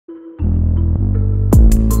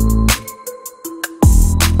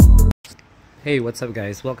Hey, what's up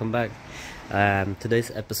guys, welcome back.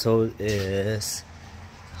 Today's episode is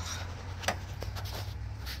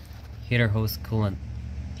heater hose coolant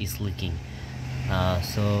is leaking.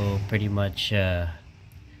 So pretty much the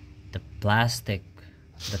plastic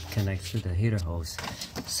that connects to the heater hose,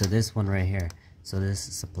 so this one right here, so this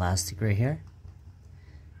is the plastic right here,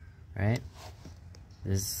 right?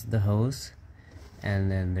 This is the hose,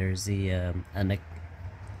 and then there's the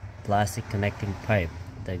plastic connecting pipe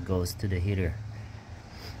that goes to the heater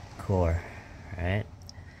core, right?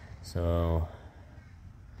 So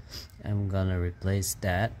I'm gonna replace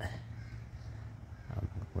that.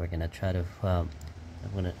 We're gonna try to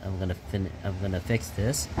I'm gonna fix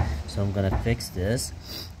this. So I'm gonna fix this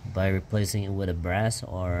by replacing it with a brass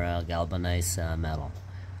or a galvanized metal,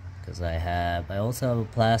 because I also have a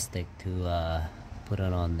plastic to put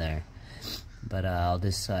it on there, but I'll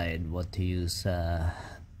decide what to use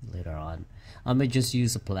later on. I may just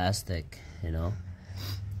use a plastic, you know,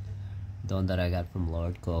 the one that I got from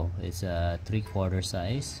Lordco. It's a 3/4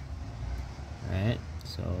 size, right?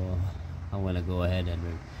 So I'm gonna go ahead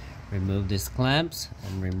and remove these clamps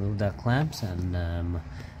and remove that clamps, and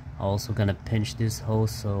also gonna pinch this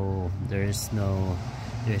hose so there isn't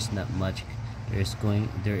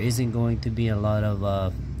going to be a lot of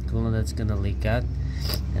coolant that's gonna leak out,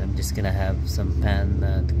 and I'm just gonna have some pan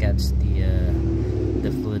to catch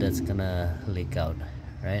the fluid that's gonna leak out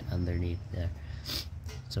right underneath there.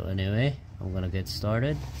 So anyway, I'm gonna get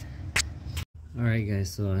started. Alright guys,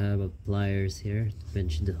 so I have pliers here to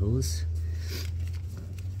pinch the hose.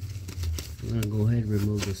 I'm gonna go ahead and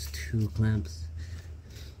remove those 2 clamps.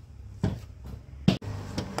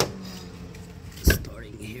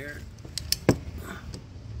 Starting here.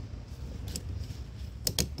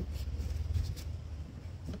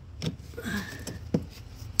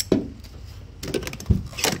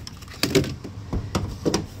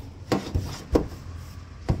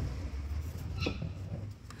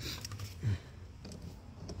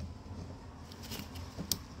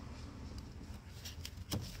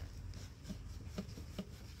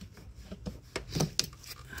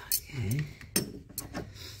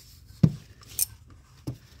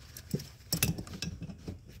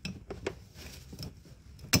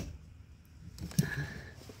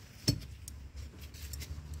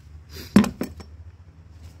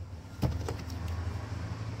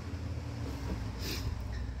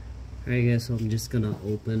 Alright guys, so I'm just gonna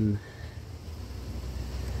open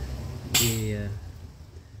the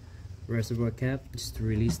reservoir cap just to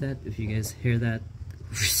release that. If you guys hear that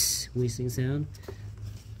wheezing sound,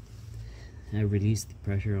 I released the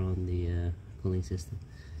pressure on the cooling system.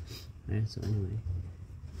 Alright, so anyway,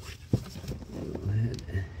 go ahead.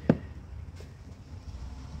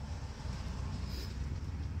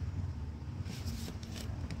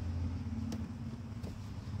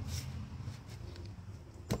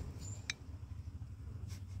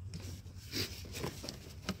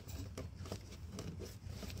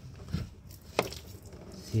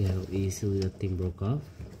 See how easily that thing broke off?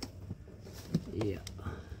 Yeah.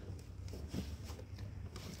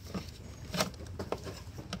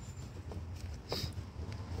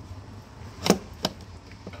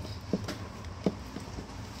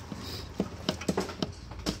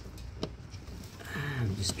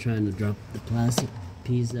 I'm just trying to drop the plastic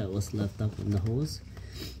piece that was left up on the hose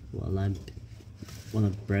while I'm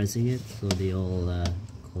pressing it, so they all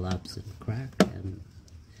collapse and crack and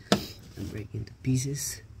break into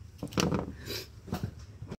pieces.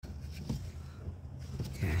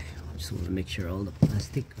 Okay, I just want to make sure all the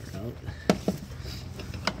plastic are out.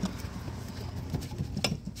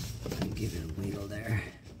 And give it a wiggle there.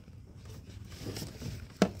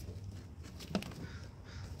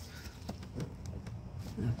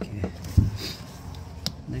 Okay,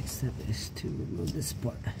 next step is to remove this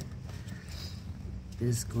part.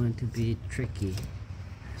 This is going to be tricky.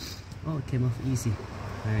 Oh, it came off easy.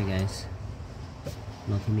 Alright guys,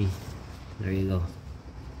 lucky me. There you go.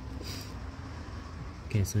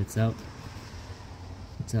 Okay, so it's out.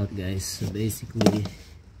 It's out guys. So basically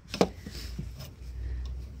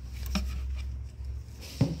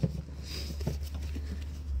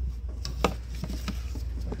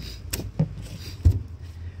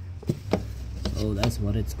that's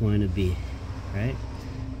what it's going to be, right?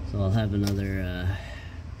 So I'll have another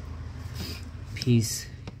piece,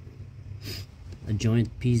 a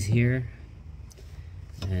joint piece here,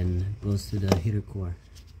 and goes to the heater core.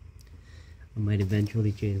 I might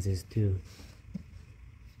eventually change this too.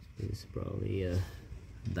 It's probably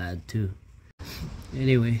bad too.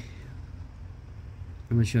 Anyway,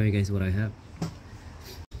 I'm gonna show you guys what I have.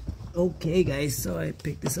 Okay guys, so I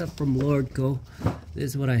picked this up from Lordco.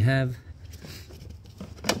 This is what I have.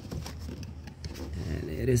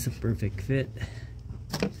 it is a perfect fit.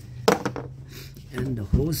 And the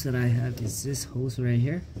hose that I have is this hose right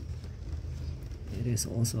here. It is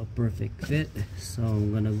also a perfect fit. So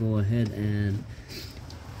I'm gonna go ahead and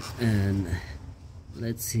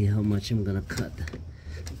let's see how much I'm gonna cut.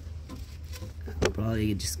 I'm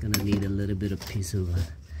probably just gonna need a little bit of piece of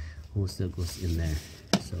hose that goes in there.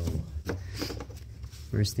 So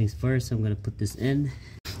first things first, I'm gonna put this in.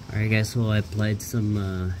 Alright guys, so I applied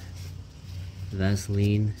some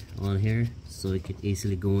Vaseline on here so it could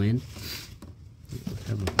easily go in. I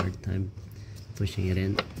have a hard time pushing it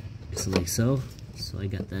in, just like so. So I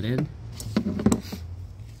got that in.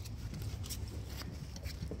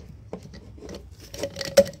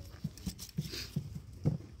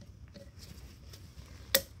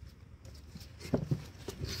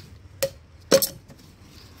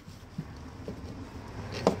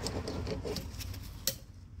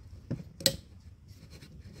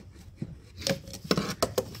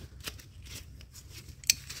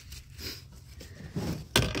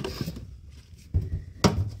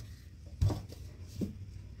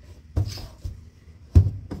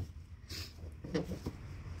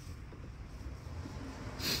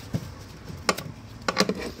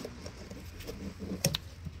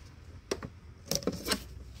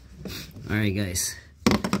 Alright guys,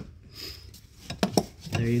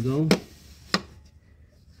 there you go.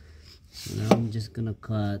 So now I'm just gonna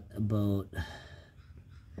cut about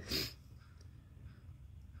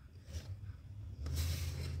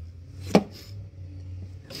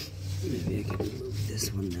maybe I can move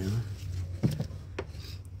this one now.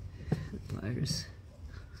 The pliers.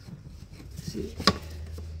 See.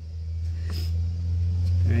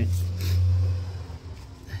 Alright.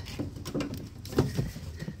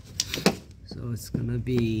 So it's gonna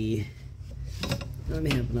be, let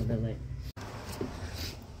me have another light.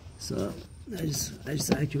 So I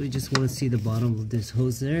just actually just want to see the bottom of this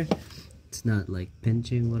hose there. It's not like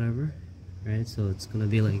pinching, whatever, right? So it's gonna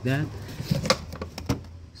be like that.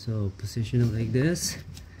 So position it like this.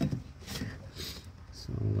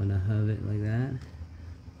 So I'm gonna have it like that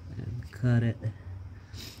and cut it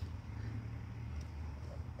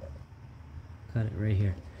right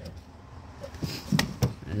here.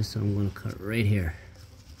 So I'm going to cut right here,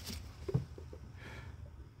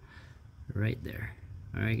 right there.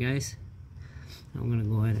 Alright guys, I'm going to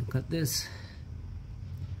go ahead and cut this.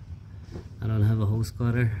 I don't have a hose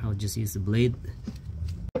cutter, I'll just use the blade.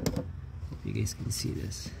 Hope you guys can see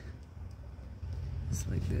this. It's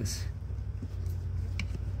like this.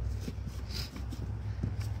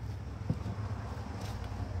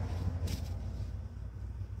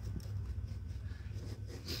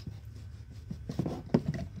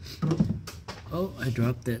 Oh, I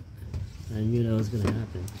dropped it. I knew that was gonna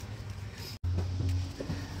happen.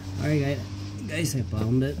 Alright guys, I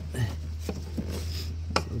found it.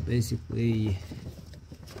 So basically,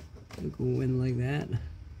 you go in like that,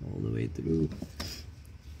 all the way through.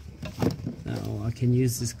 Now I can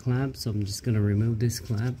use this clamp, so I'm just gonna remove this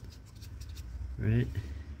clamp. Right?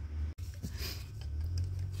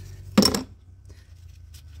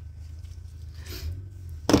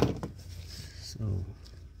 So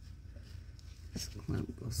this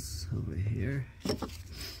clamp goes over here.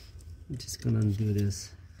 I'm just gonna undo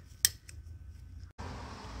this.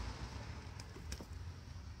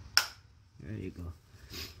 There you go.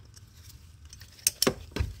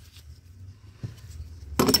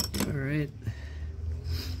 Alright.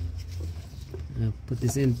 I'll put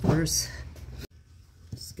this in first.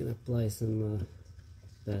 Just gonna apply some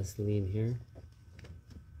Vaseline here.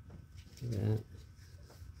 Like that.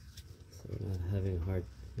 So we're not having a hard,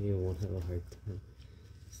 you won't have a hard time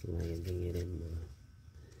sliding it in the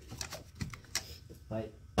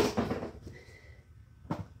pipe.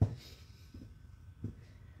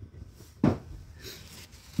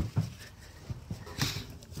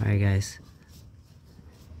 Alright guys,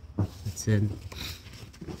 that's it.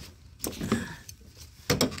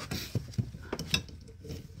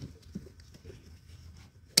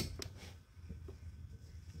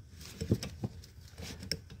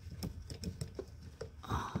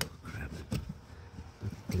 Oh crap,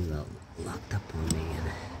 that thing got locked up on me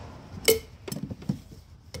and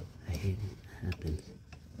I hate it happens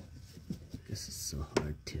because it's so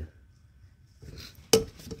hard to.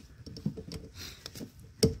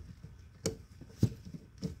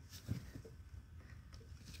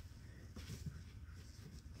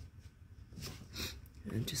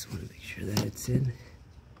 I just want to make sure that it's in.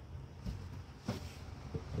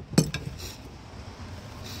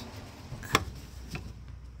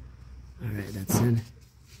 Alright, that's in.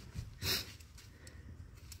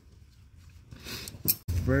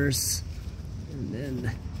 First, and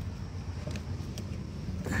then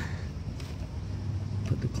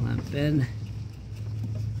clamp in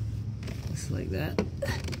just like that,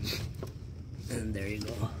 and there you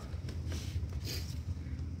go.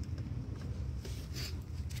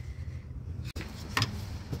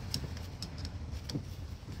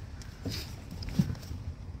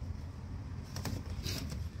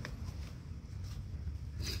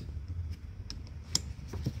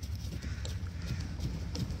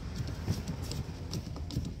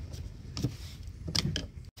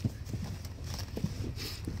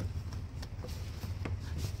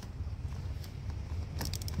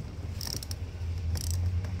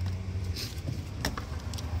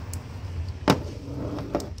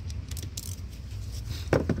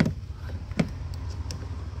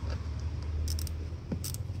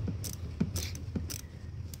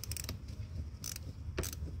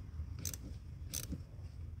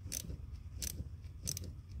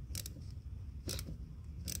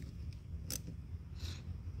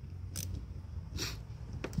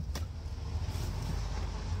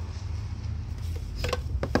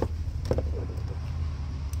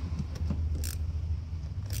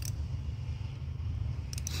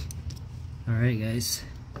 Alright guys,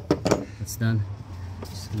 that's done.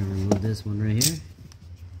 Just gonna remove this one right here.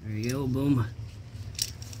 There you go, boom.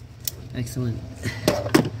 Excellent.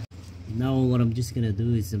 Now what I'm just gonna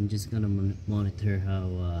do is I'm just gonna monitor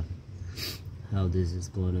how this is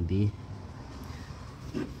going to be.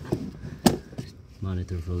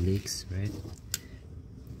 Monitor for leaks, right?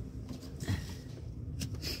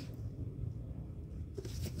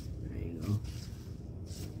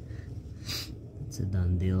 It's a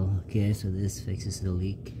done deal. Okay, so this fixes the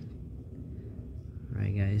leak.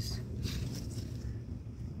 Right guys,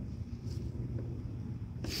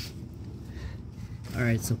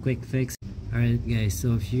 alright, so quick fix. Alright guys,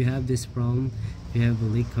 so if you have this problem, if you have a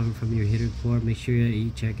leak coming from your heater core, make sure that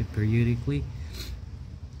you check it periodically,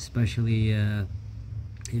 especially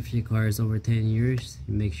if your car is over 10 years.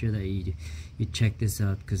 You make sure that you check this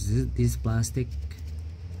out, because these plastic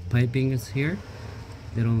pipings here,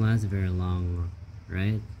 they don't last very long,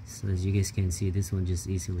 right? So as you guys can see, this one just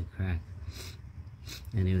easily cracked,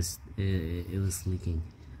 and it was leaking,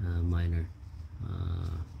 minor.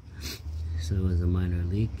 So it was a minor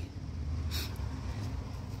leak,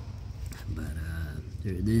 but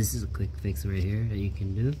this is a quick fix right here that you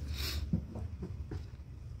can do.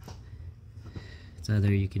 It's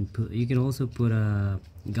either you can also put a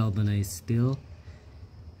galvanized steel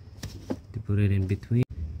to put it in between.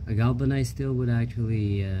 A galvanized steel would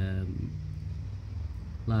actually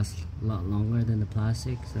last a lot longer than the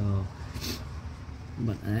plastic, so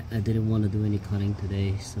but I didn't want to do any cutting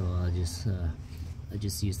today, so I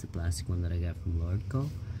just used the plastic one that I got from Lordco,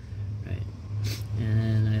 right?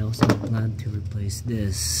 And I also plan to replace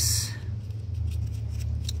this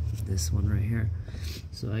one right here.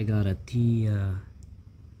 So I got a T.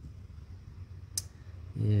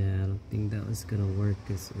 Yeah, I don't think that was gonna work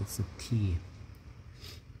because it's a T.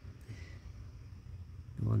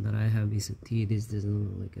 The one that I have is a T. This doesn't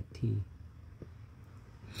look like a T.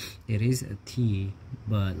 It is a T,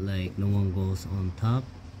 but like no one goes on top,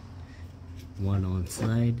 one on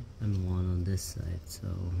side and one on this side, so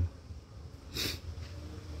that's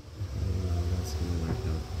gonna work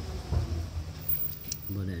out.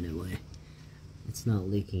 But anyway, it's not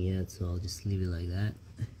leaking yet, so I'll just leave it like that.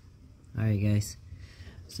 Alright guys,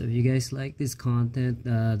 so if you guys like this content,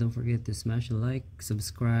 don't forget to smash a like,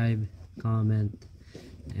 subscribe, comment,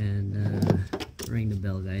 and ring the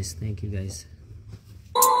bell guys. Thank you guys.